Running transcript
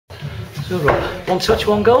One touch,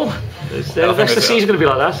 one goal. The rest of the season going to be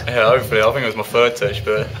like that. Yeah, hopefully. I think it was my third touch,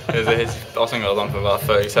 but I think I was on for about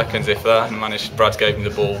 30 seconds, if that. And managed. Brad gave me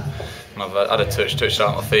the ball, and I've had a touched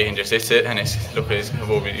out my feet and just hit it.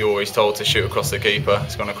 And you're always told to shoot across the keeper.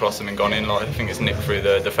 It's gone across him and gone in. Like, I think it's nicked through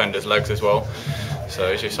the defender's legs as well. So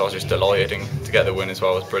I was just delighted, and to get the win as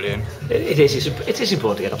well was brilliant. It is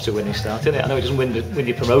important to get up to a winning start, isn't it? I know it doesn't win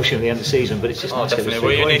your promotion at the end of the season, but it's just nice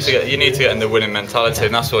definitely. To get you need to get in the winning mentality,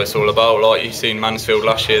 and that's what it's all about. Like you've seen Mansfield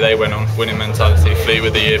last year, they went on winning mentality.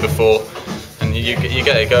 Fleetwood the year before, and you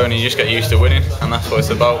get it going, and you just get used to winning, and that's what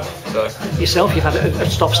it's about. So yourself, you've had a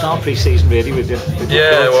stop-start pre-season really with your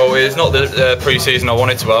well, it's not the pre-season I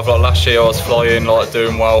wanted to have. Like last year, I was flying, like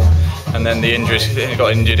doing well. And then the injuries, he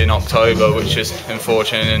got injured in October, which is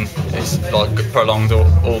unfortunate, and it's like prolonged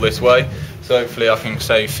all this way. So hopefully I can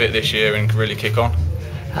stay fit this year and really kick on.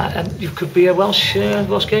 And you could be a Welsh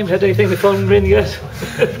Games head. Do you think the phone ring yet?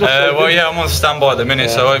 Well, yeah, I'm on standby at the minute,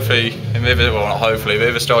 so hopefully, not hopefully, but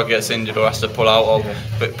if a striker gets injured or has to pull out, I'll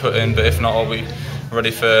put in. But if not, I'll be ready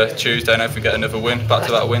for Tuesday and hopefully get another win,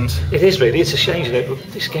 back-to-back wins. It is really, it's a shame, isn't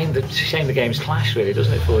it? It's a shame the games clash really,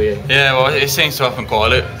 doesn't it, for you? Yeah, well, it seems to happen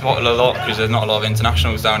quite a lot because there's not a lot of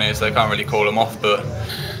internationals down here, so they can't really call them off, but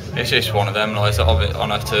it's just one of them. Like, it's an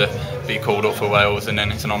honour to be called up for Wales, and then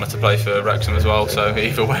it's an honour to play for Wrexham as well, so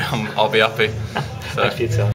either way I'll be happy. So. Thanks for your time.